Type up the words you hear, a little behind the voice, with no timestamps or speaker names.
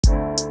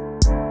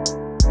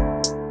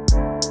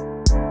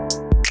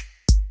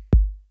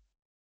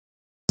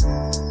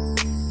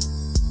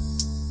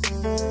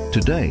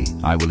Today,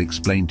 I will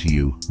explain to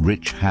you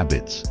Rich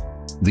Habits.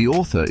 The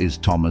author is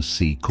Thomas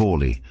C.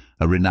 Corley,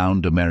 a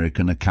renowned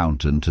American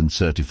accountant and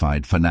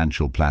certified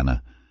financial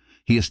planner.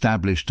 He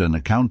established an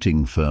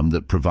accounting firm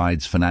that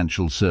provides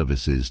financial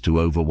services to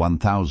over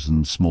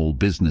 1,000 small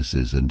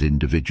businesses and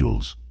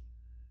individuals.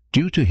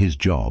 Due to his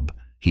job,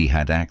 he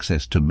had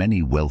access to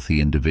many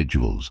wealthy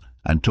individuals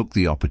and took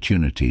the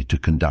opportunity to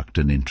conduct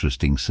an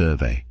interesting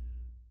survey.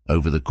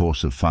 Over the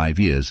course of 5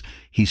 years,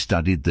 he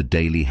studied the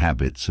daily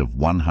habits of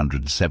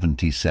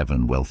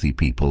 177 wealthy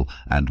people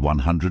and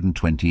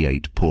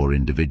 128 poor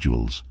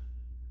individuals.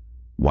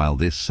 While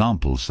this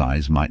sample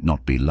size might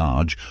not be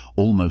large,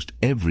 almost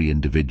every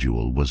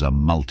individual was a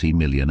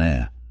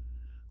multi-millionaire.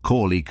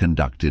 Corley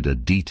conducted a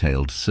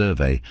detailed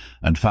survey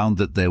and found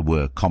that there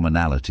were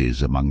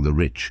commonalities among the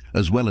rich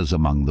as well as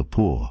among the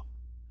poor.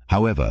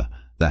 However,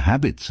 the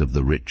habits of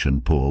the rich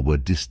and poor were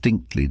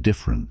distinctly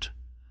different.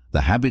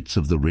 The habits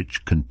of the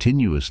rich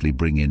continuously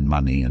bring in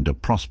money and a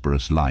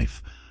prosperous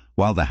life,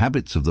 while the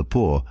habits of the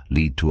poor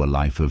lead to a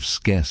life of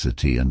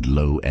scarcity and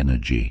low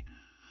energy.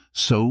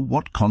 So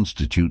what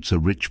constitutes a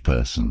rich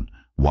person?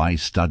 Why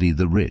study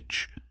the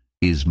rich?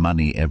 Is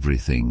money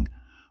everything?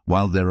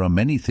 While there are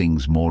many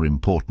things more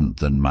important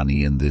than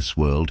money in this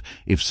world,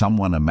 if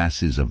someone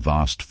amasses a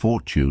vast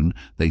fortune,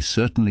 they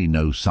certainly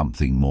know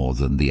something more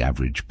than the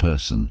average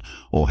person,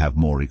 or have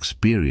more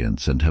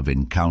experience and have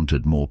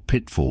encountered more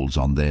pitfalls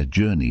on their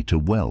journey to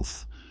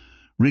wealth.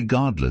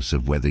 Regardless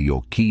of whether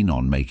you're keen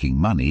on making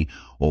money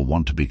or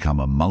want to become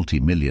a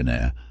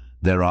multimillionaire,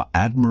 there are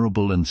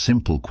admirable and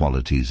simple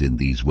qualities in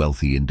these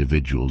wealthy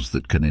individuals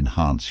that can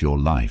enhance your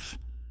life.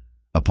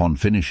 Upon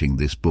finishing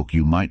this book,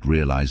 you might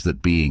realize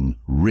that being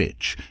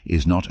rich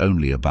is not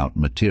only about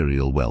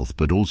material wealth,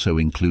 but also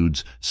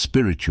includes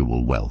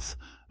spiritual wealth,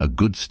 a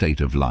good state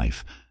of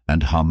life,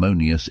 and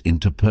harmonious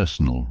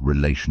interpersonal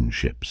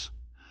relationships.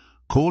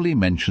 Corley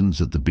mentions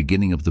at the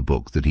beginning of the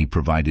book that he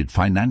provided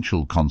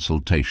financial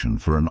consultation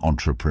for an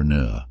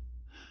entrepreneur.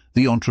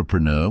 The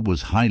entrepreneur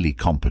was highly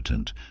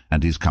competent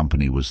and his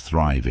company was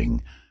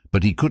thriving,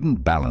 but he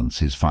couldn't balance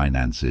his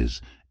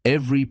finances.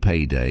 Every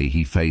payday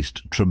he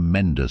faced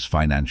tremendous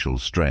financial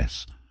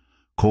stress.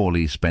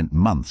 Corley spent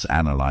months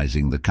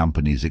analyzing the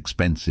company's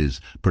expenses,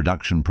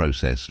 production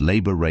process,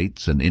 labor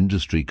rates and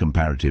industry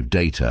comparative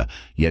data,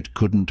 yet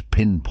couldn't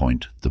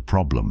pinpoint the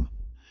problem.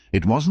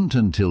 It wasn't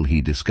until he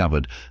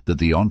discovered that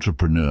the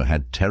entrepreneur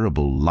had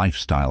terrible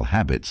lifestyle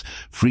habits,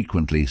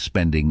 frequently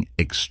spending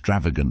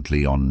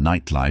extravagantly on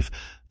nightlife,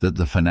 that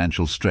the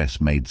financial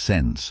stress made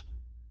sense.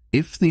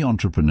 If the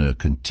entrepreneur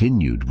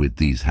continued with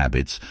these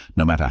habits,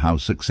 no matter how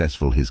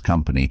successful his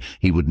company,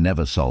 he would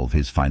never solve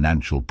his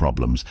financial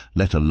problems,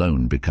 let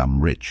alone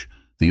become rich.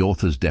 The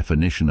author's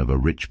definition of a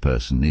rich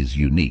person is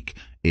unique.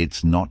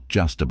 It's not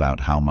just about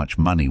how much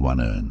money one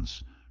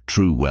earns.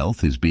 True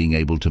wealth is being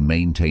able to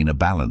maintain a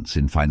balance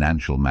in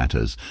financial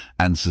matters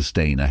and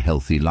sustain a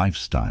healthy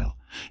lifestyle.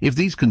 If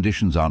these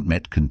conditions aren't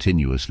met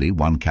continuously,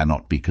 one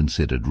cannot be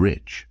considered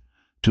rich.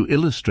 To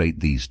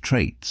illustrate these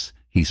traits,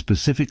 he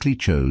specifically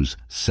chose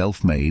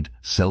self-made,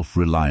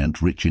 self-reliant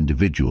rich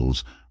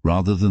individuals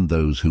rather than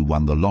those who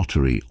won the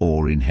lottery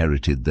or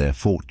inherited their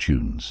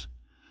fortunes.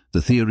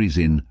 The theories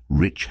in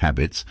Rich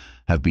Habits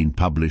have been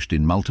published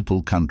in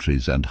multiple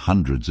countries and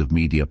hundreds of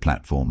media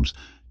platforms,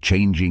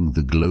 changing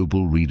the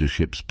global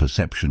readership's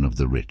perception of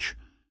the rich.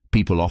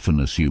 People often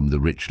assume the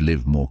rich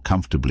live more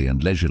comfortably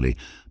and leisurely,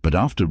 but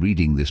after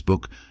reading this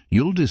book,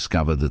 you'll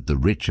discover that the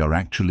rich are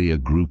actually a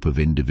group of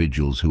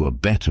individuals who are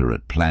better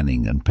at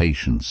planning and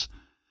patience.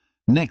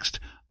 Next,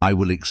 I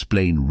will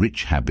explain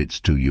rich habits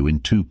to you in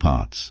 2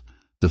 parts.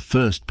 The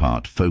first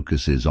part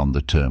focuses on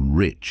the term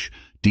rich,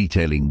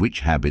 detailing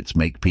which habits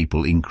make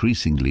people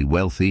increasingly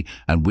wealthy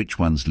and which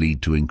ones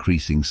lead to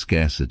increasing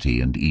scarcity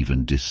and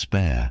even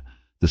despair.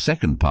 The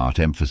second part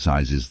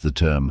emphasizes the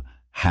term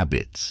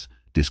habits,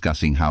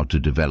 discussing how to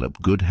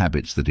develop good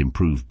habits that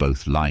improve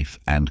both life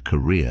and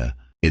career.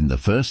 In the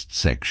first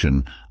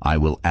section, I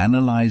will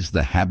analyze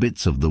the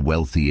habits of the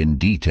wealthy in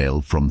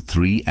detail from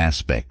 3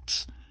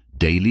 aspects: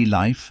 daily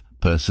life,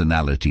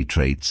 personality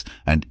traits,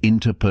 and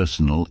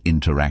interpersonal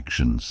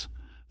interactions.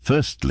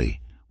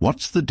 Firstly,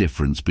 what's the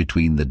difference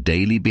between the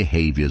daily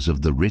behaviors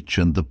of the rich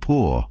and the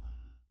poor?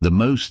 The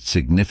most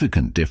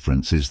significant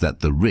difference is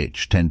that the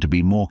rich tend to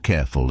be more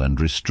careful and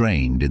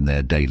restrained in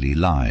their daily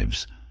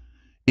lives.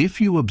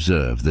 If you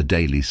observe the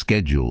daily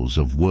schedules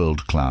of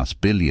world-class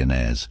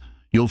billionaires,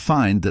 you'll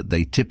find that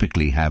they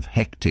typically have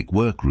hectic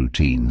work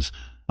routines,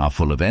 are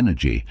full of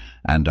energy,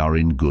 and are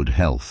in good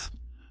health.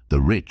 The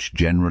rich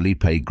generally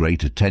pay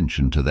great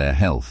attention to their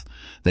health.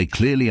 They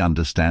clearly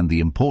understand the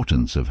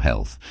importance of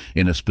health.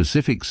 In a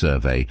specific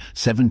survey,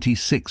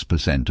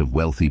 76% of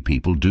wealthy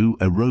people do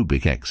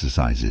aerobic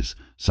exercises,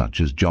 such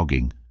as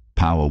jogging,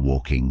 power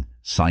walking,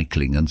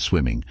 cycling and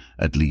swimming,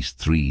 at least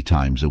 3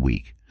 times a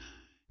week.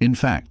 In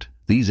fact,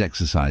 these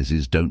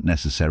exercises don't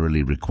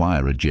necessarily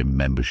require a gym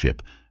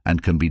membership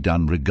and can be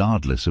done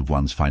regardless of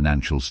one's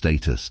financial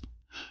status.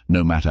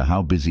 No matter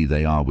how busy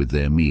they are with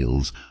their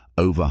meals,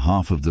 Over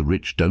half of the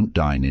rich don't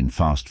dine in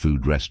fast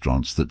food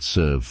restaurants that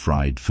serve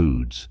fried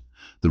foods.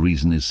 The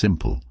reason is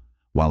simple.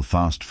 While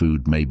fast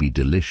food may be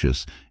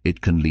delicious,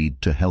 it can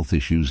lead to health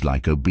issues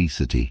like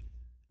obesity.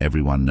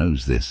 Everyone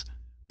knows this,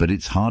 but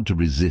it's hard to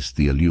resist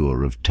the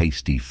allure of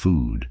tasty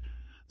food.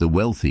 The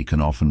wealthy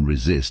can often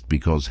resist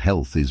because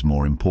health is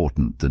more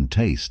important than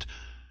taste.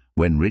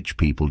 When rich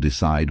people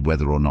decide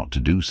whether or not to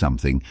do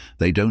something,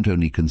 they don't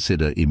only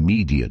consider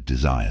immediate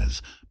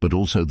desires, but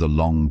also the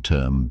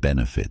long-term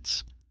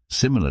benefits.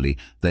 Similarly,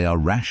 they are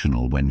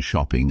rational when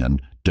shopping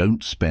and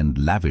don't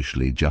spend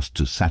lavishly just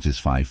to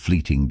satisfy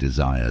fleeting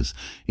desires.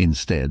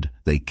 Instead,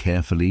 they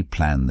carefully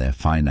plan their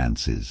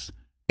finances.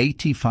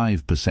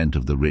 85%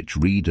 of the rich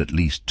read at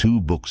least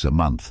 2 books a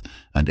month,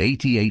 and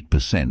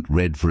 88%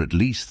 read for at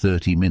least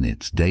 30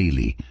 minutes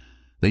daily.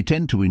 They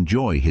tend to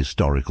enjoy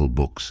historical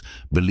books,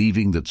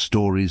 believing that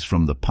stories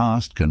from the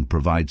past can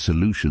provide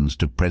solutions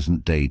to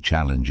present-day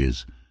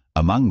challenges.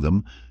 Among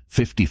them,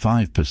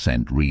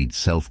 55% read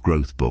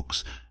self-growth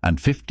books, and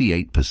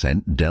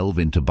 58% delve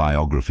into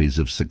biographies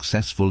of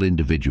successful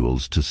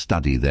individuals to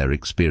study their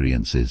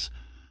experiences.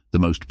 The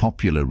most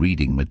popular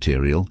reading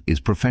material is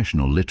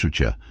professional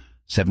literature.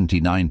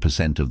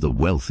 79% of the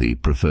wealthy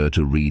prefer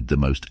to read the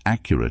most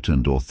accurate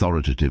and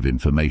authoritative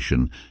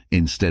information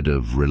instead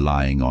of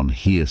relying on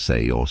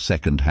hearsay or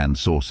second-hand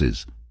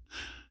sources.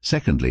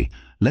 Secondly,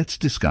 let's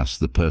discuss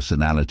the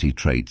personality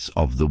traits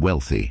of the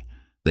wealthy.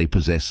 They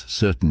possess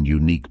certain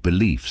unique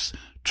beliefs,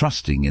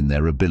 trusting in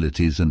their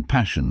abilities and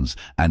passions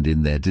and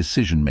in their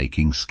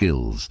decision-making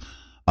skills.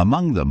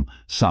 Among them,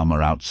 some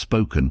are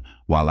outspoken,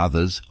 while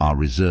others are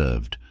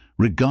reserved.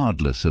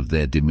 Regardless of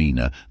their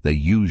demeanor, they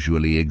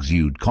usually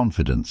exude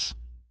confidence.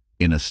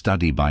 In a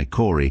study by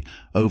Corley,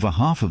 over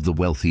half of the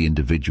wealthy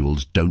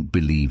individuals don't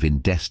believe in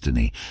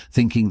destiny,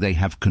 thinking they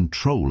have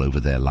control over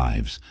their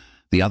lives.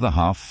 The other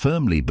half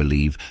firmly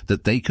believe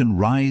that they can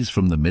rise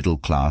from the middle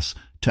class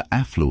to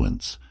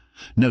affluence.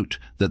 Note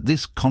that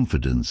this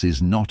confidence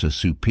is not a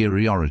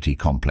superiority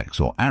complex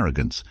or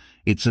arrogance,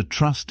 it's a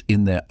trust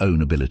in their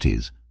own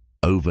abilities.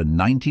 Over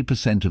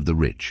 90% of the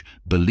rich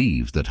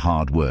believe that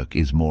hard work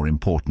is more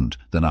important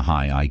than a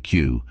high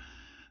IQ.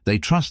 They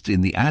trust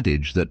in the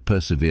adage that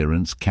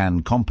perseverance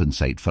can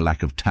compensate for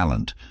lack of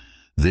talent.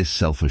 This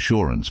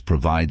self-assurance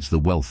provides the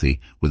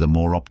wealthy with a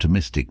more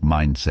optimistic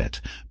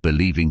mindset,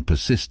 believing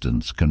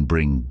persistence can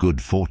bring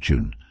good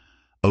fortune.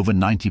 Over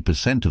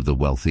 90% of the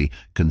wealthy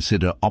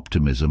consider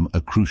optimism a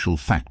crucial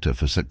factor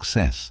for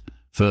success.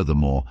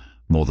 Furthermore,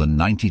 more than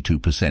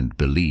 92%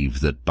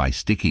 believe that by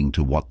sticking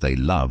to what they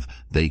love,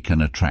 they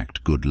can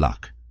attract good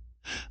luck.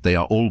 They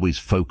are always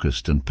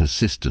focused and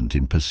persistent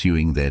in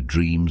pursuing their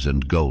dreams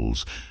and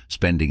goals,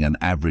 spending an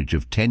average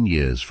of 10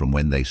 years from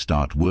when they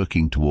start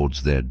working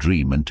towards their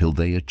dream until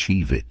they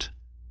achieve it.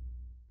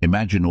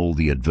 Imagine all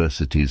the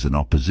adversities and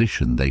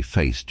opposition they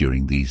face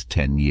during these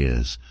 10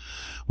 years.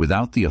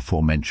 Without the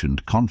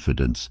aforementioned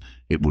confidence,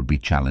 it would be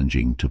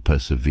challenging to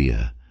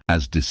persevere.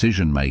 As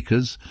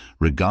decision-makers,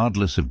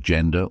 regardless of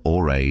gender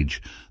or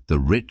age, the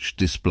rich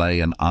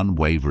display an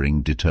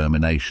unwavering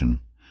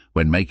determination.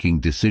 When making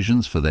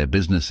decisions for their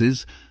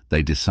businesses,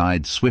 they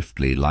decide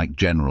swiftly like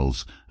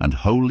generals and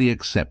wholly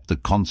accept the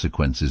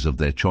consequences of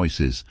their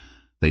choices.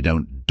 They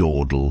don't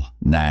dawdle,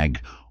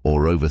 nag,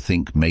 or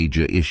overthink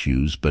major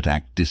issues, but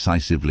act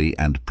decisively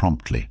and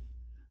promptly.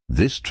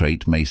 This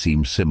trait may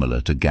seem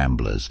similar to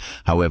gamblers.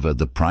 However,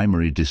 the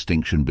primary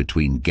distinction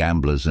between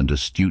gamblers and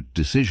astute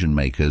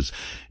decision-makers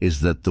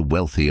is that the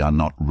wealthy are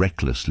not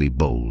recklessly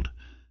bold.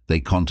 They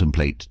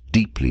contemplate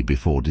deeply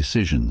before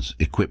decisions,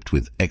 equipped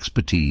with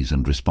expertise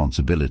and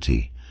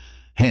responsibility.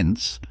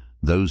 Hence,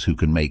 those who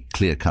can make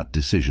clear-cut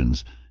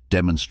decisions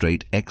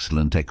demonstrate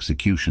excellent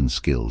execution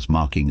skills,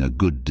 marking a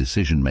good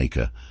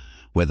decision-maker.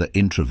 Whether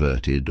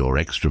introverted or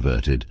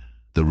extroverted,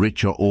 the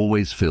rich are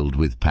always filled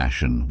with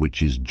passion,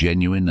 which is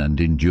genuine and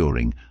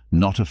enduring,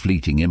 not a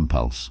fleeting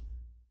impulse.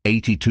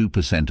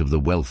 82% of the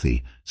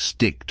wealthy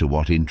stick to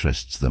what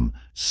interests them,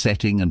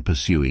 setting and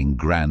pursuing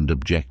grand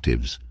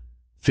objectives.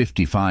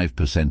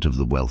 55% of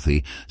the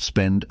wealthy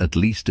spend at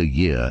least a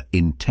year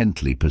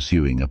intently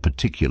pursuing a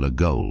particular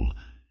goal.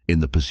 In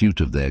the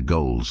pursuit of their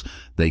goals,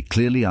 they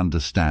clearly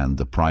understand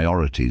the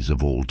priorities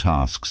of all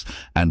tasks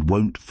and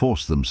won't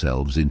force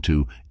themselves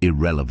into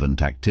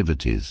irrelevant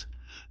activities.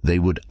 They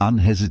would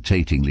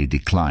unhesitatingly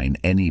decline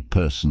any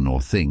person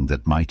or thing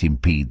that might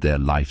impede their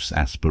life's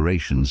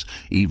aspirations,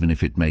 even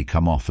if it may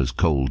come off as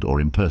cold or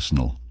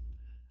impersonal.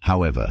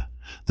 However,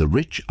 the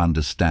rich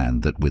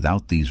understand that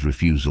without these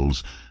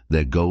refusals,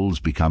 their goals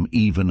become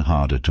even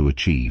harder to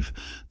achieve.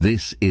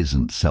 This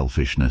isn't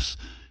selfishness.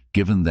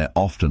 Given their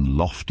often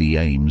lofty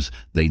aims,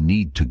 they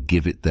need to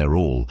give it their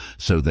all,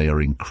 so they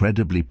are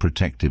incredibly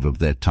protective of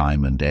their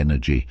time and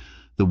energy.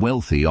 The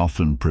wealthy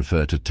often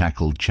prefer to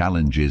tackle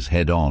challenges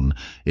head-on,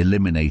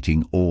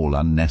 eliminating all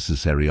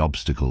unnecessary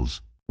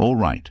obstacles. All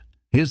right,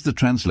 here's the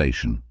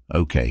translation.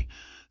 Okay.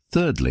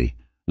 Thirdly,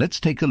 let's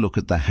take a look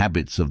at the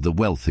habits of the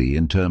wealthy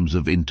in terms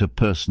of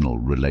interpersonal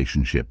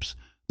relationships.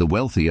 The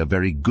wealthy are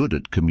very good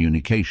at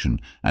communication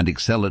and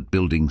excel at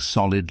building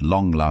solid,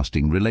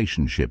 long-lasting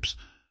relationships.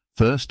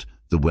 First,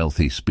 the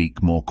wealthy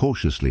speak more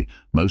cautiously.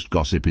 Most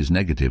gossip is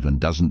negative and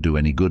doesn't do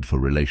any good for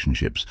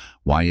relationships.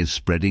 Why is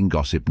spreading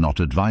gossip not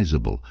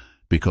advisable?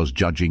 Because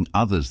judging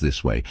others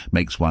this way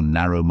makes one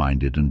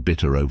narrow-minded and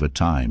bitter over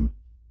time.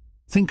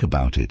 Think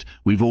about it.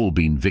 We've all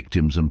been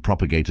victims and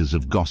propagators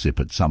of gossip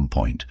at some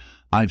point.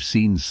 I've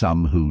seen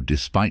some who,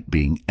 despite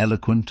being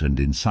eloquent and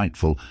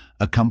insightful,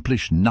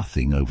 accomplish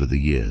nothing over the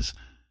years.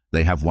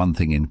 They have one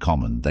thing in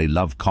common: they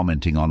love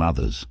commenting on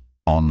others,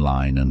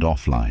 online and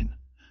offline.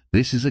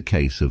 This is a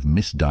case of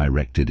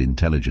misdirected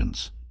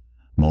intelligence.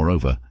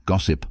 Moreover,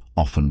 gossip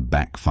often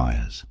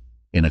backfires.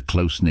 In a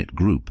close-knit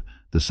group,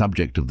 the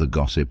subject of the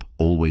gossip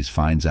always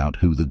finds out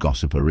who the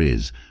gossiper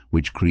is,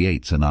 which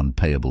creates an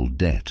unpayable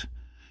debt.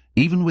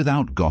 Even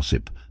without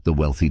gossip, the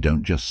wealthy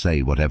don't just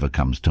say whatever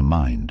comes to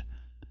mind.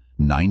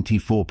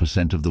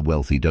 94% of the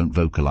wealthy don't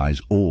vocalize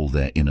all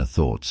their inner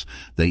thoughts.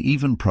 They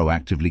even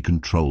proactively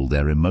control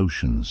their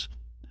emotions.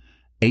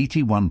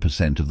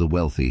 81% of the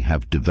wealthy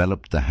have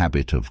developed the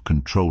habit of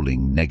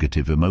controlling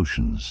negative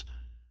emotions.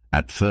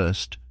 At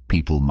first,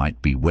 people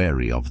might be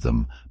wary of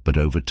them, but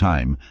over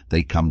time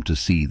they come to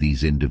see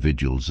these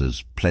individuals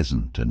as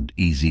pleasant and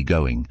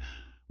easygoing.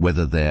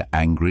 Whether they're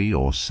angry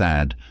or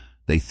sad,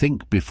 they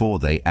think before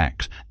they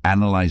act,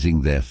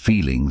 analyzing their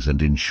feelings and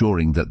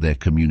ensuring that their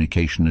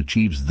communication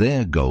achieves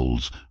their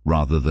goals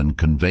rather than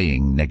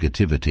conveying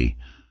negativity.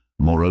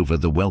 Moreover,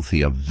 the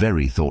wealthy are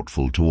very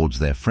thoughtful towards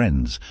their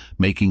friends,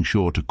 making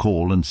sure to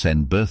call and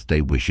send birthday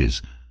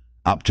wishes.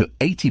 Up to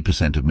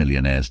 80% of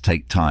millionaires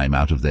take time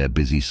out of their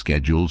busy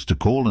schedules to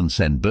call and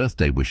send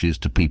birthday wishes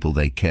to people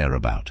they care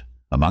about.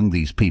 Among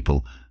these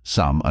people,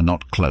 some are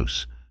not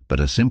close,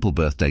 but a simple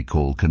birthday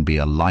call can be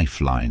a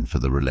lifeline for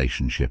the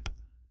relationship.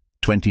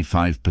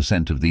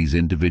 25% of these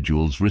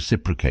individuals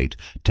reciprocate,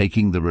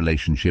 taking the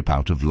relationship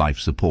out of life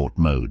support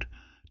mode.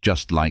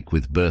 Just like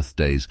with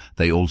birthdays,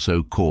 they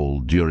also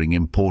call during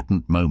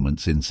important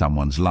moments in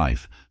someone's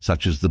life,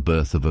 such as the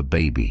birth of a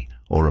baby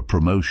or a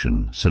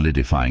promotion,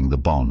 solidifying the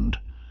bond.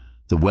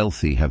 The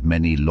wealthy have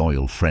many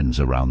loyal friends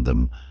around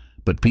them,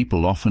 but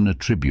people often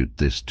attribute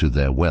this to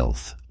their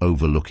wealth,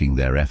 overlooking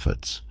their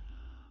efforts.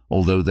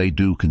 Although they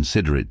do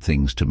considerate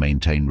things to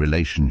maintain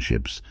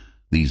relationships,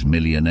 these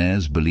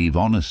millionaires believe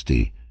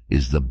honesty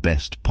is the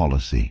best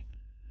policy.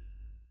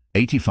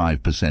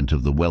 85%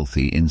 of the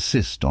wealthy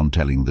insist on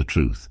telling the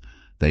truth.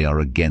 They are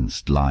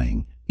against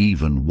lying,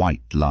 even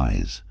white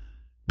lies.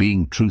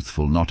 Being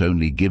truthful not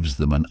only gives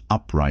them an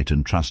upright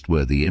and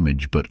trustworthy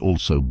image, but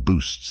also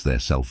boosts their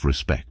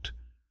self-respect.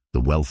 The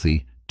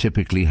wealthy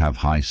typically have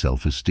high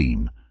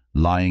self-esteem.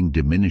 Lying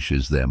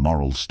diminishes their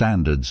moral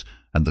standards,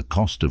 and the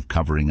cost of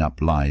covering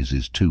up lies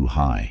is too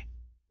high.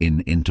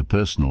 In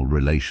interpersonal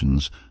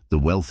relations, the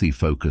wealthy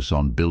focus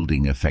on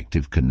building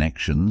effective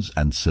connections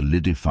and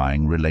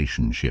solidifying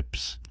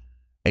relationships.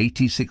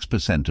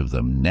 86% of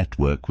them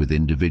network with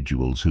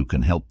individuals who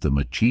can help them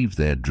achieve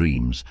their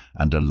dreams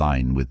and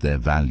align with their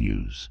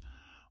values.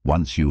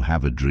 Once you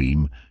have a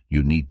dream,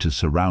 you need to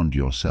surround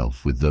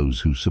yourself with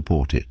those who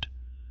support it.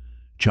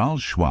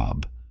 Charles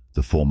Schwab,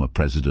 the former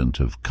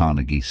president of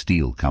Carnegie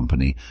Steel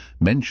Company,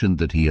 mentioned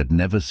that he had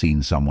never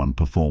seen someone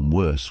perform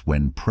worse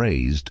when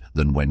praised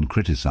than when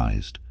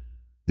criticized.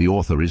 The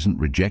author isn't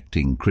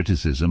rejecting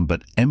criticism,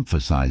 but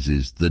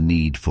emphasizes the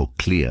need for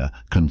clear,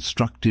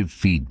 constructive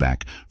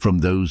feedback from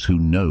those who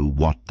know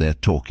what they're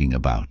talking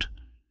about.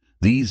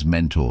 These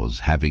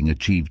mentors, having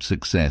achieved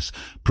success,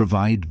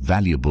 provide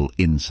valuable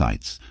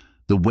insights.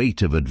 The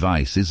weight of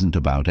advice isn't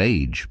about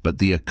age, but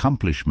the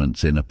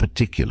accomplishments in a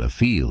particular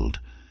field.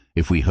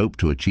 If we hope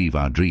to achieve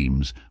our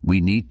dreams,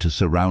 we need to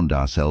surround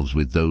ourselves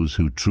with those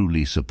who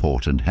truly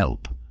support and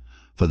help.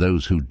 For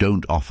those who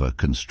don't offer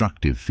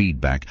constructive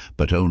feedback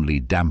but only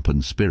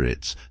dampen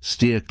spirits,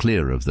 steer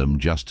clear of them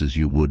just as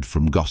you would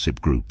from gossip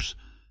groups.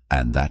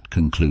 And that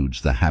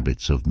concludes the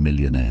habits of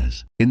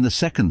millionaires. In the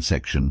second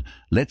section,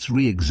 let's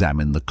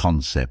re-examine the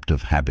concept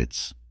of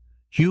habits.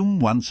 Hume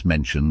once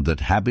mentioned that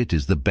habit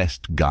is the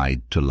best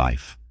guide to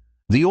life.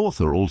 The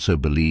author also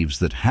believes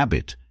that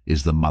habit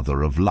is the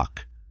mother of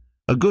luck.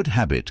 A good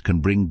habit can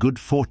bring good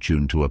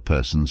fortune to a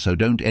person, so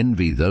don't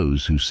envy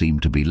those who seem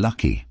to be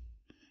lucky.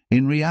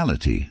 In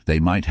reality,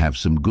 they might have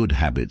some good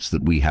habits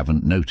that we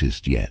haven't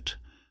noticed yet.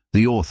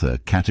 The author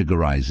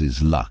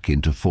categorizes luck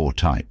into 4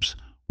 types.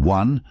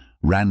 1.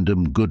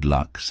 Random good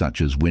luck, such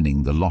as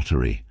winning the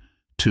lottery.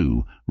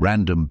 2.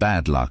 Random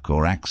bad luck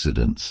or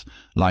accidents,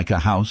 like a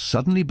house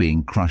suddenly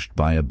being crushed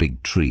by a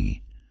big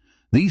tree.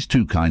 These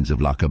 2 kinds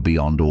of luck are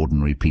beyond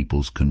ordinary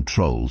people's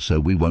control, so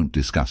we won't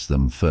discuss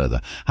them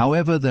further.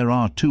 However, there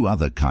are 2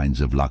 other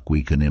kinds of luck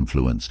we can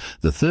influence.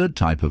 The third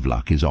type of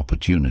luck is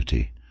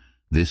opportunity.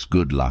 This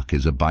good luck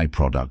is a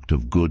byproduct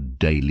of good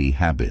daily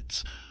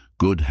habits.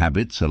 Good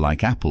habits are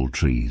like apple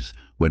trees.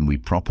 When we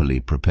properly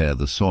prepare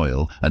the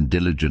soil and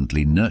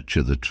diligently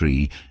nurture the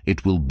tree,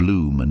 it will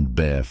bloom and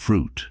bear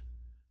fruit.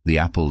 The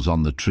apples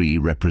on the tree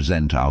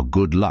represent our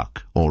good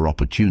luck or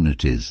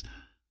opportunities.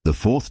 The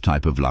fourth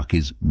type of luck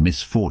is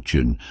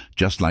misfortune.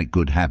 Just like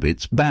good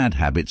habits, bad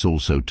habits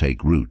also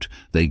take root.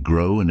 They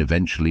grow and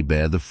eventually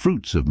bear the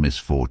fruits of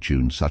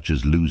misfortune, such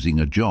as losing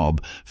a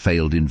job,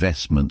 failed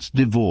investments,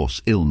 divorce,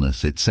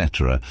 illness,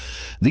 etc.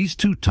 These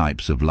two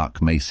types of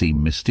luck may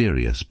seem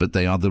mysterious, but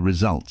they are the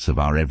results of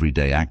our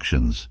everyday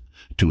actions.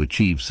 To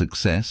achieve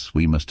success,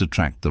 we must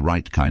attract the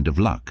right kind of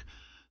luck.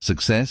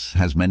 Success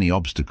has many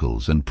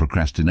obstacles, and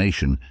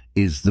procrastination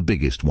is the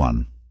biggest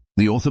one.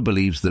 The author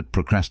believes that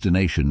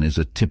procrastination is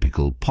a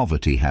typical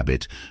poverty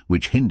habit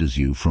which hinders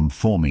you from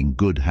forming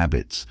good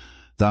habits.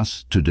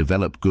 Thus, to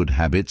develop good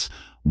habits,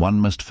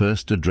 one must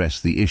first address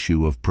the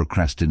issue of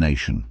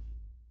procrastination.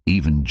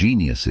 Even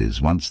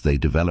geniuses, once they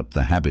develop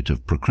the habit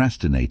of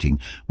procrastinating,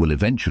 will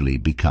eventually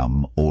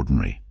become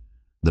ordinary.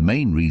 The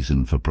main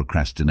reason for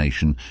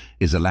procrastination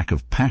is a lack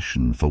of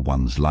passion for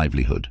one's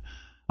livelihood.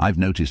 I've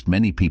noticed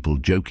many people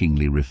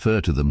jokingly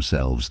refer to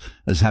themselves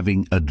as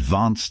having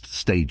advanced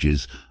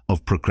stages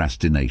of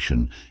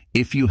procrastination.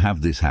 If you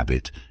have this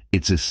habit,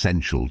 it's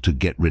essential to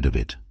get rid of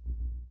it.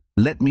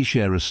 Let me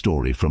share a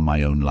story from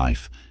my own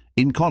life.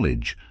 In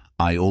college,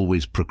 I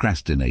always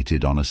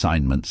procrastinated on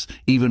assignments,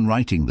 even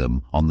writing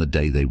them on the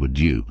day they were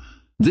due.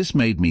 This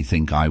made me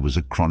think I was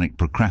a chronic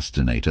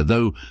procrastinator.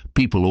 Though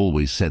people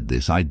always said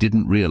this, I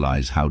didn't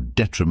realize how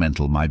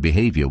detrimental my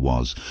behavior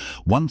was.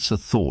 Once a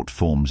thought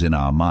forms in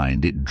our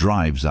mind, it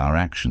drives our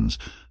actions.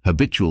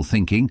 Habitual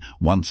thinking,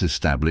 once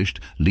established,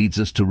 leads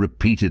us to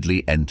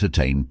repeatedly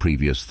entertain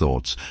previous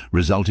thoughts,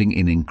 resulting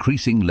in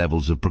increasing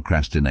levels of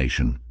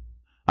procrastination.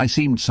 I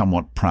seemed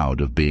somewhat proud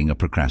of being a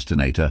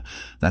procrastinator.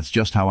 That's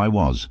just how I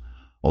was.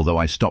 Although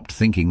I stopped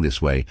thinking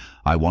this way,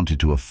 I wanted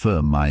to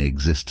affirm my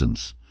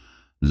existence.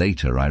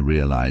 Later, I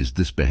realized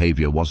this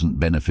behavior wasn't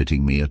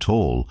benefiting me at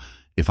all.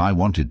 If I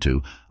wanted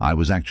to, I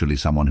was actually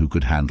someone who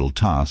could handle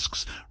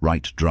tasks,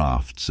 write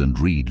drafts, and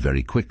read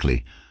very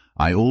quickly.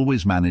 I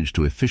always managed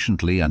to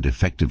efficiently and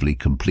effectively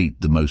complete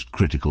the most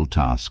critical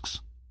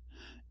tasks.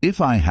 If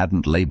I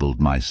hadn't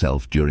labeled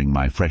myself during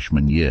my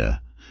freshman year,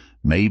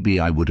 maybe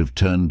I would have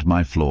turned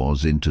my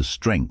flaws into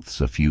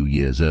strengths a few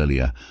years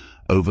earlier,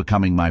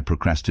 overcoming my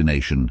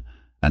procrastination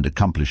and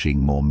accomplishing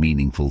more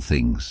meaningful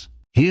things.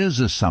 Here's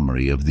a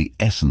summary of the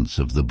essence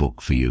of the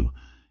book for you.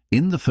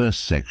 In the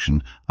first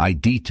section, I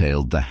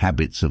detailed the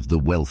habits of the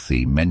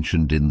wealthy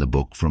mentioned in the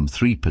book from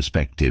three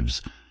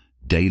perspectives: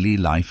 daily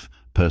life,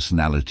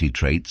 personality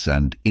traits,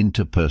 and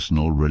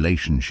interpersonal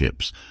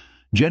relationships.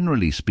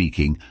 Generally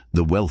speaking,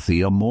 the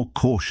wealthy are more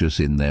cautious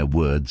in their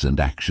words and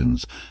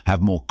actions,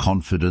 have more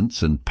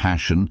confidence and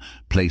passion,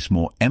 place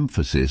more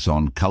emphasis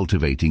on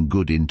cultivating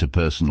good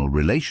interpersonal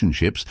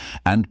relationships,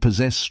 and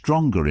possess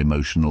stronger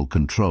emotional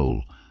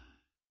control.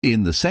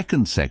 In the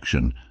second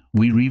section,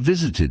 we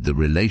revisited the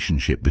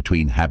relationship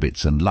between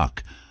habits and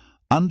luck,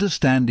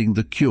 understanding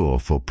the cure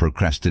for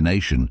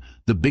procrastination,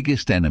 the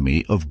biggest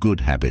enemy of good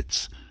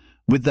habits.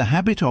 With the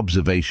Habit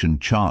Observation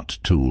Chart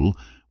tool,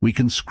 we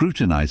can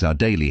scrutinize our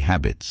daily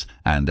habits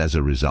and, as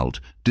a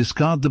result,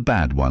 discard the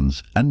bad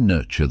ones and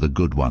nurture the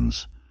good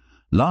ones.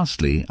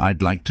 Lastly,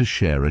 I'd like to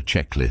share a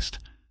checklist.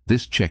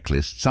 This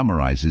checklist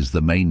summarizes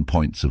the main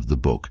points of the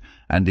book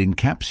and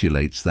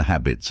encapsulates the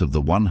habits of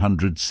the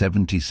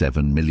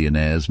 177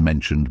 millionaires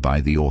mentioned by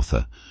the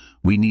author.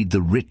 We need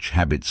the rich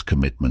habits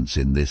commitments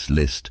in this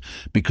list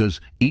because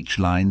each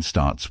line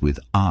starts with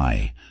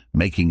I,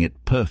 making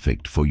it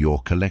perfect for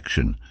your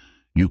collection.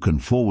 You can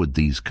forward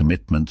these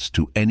commitments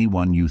to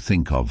anyone you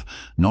think of,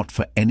 not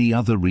for any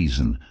other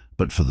reason,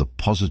 but for the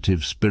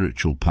positive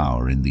spiritual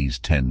power in these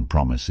 10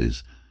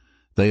 promises.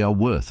 They are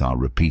worth our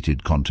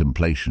repeated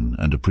contemplation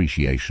and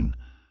appreciation.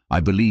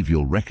 I believe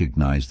you'll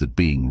recognize that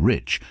being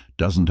rich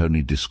doesn't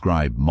only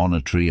describe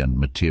monetary and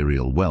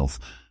material wealth,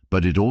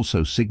 but it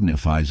also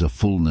signifies a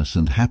fullness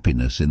and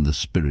happiness in the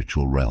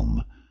spiritual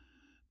realm.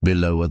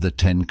 Below are the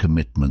 10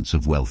 commitments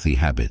of wealthy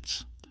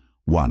habits.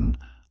 1.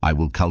 I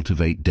will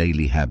cultivate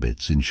daily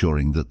habits,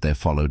 ensuring that they're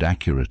followed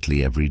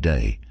accurately every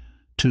day.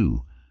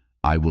 2.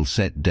 I will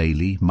set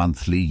daily,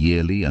 monthly,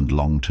 yearly, and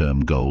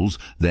long-term goals,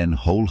 then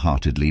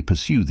wholeheartedly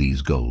pursue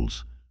these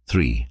goals.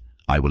 3.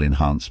 I will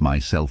enhance my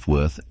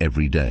self-worth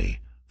every day.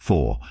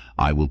 4.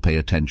 I will pay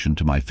attention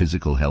to my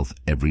physical health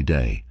every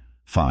day.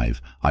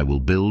 5. I will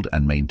build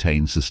and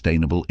maintain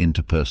sustainable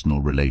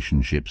interpersonal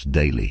relationships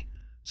daily.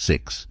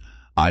 6.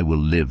 I will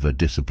live a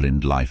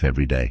disciplined life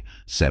every day.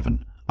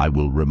 7. I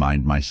will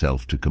remind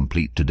myself to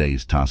complete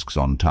today's tasks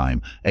on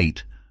time.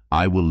 8.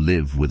 I will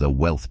live with a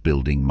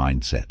wealth-building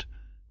mindset.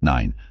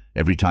 9.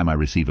 Every time I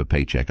receive a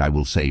paycheck, I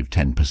will save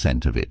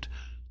 10% of it.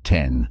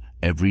 10.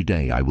 Every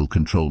day I will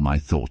control my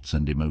thoughts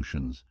and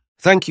emotions.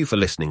 Thank you for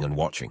listening and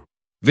watching.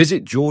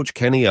 Visit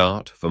GeorgeKenny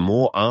Art for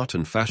more art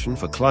and fashion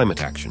for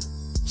climate action.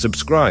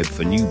 Subscribe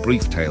for new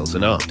brief tales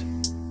and art.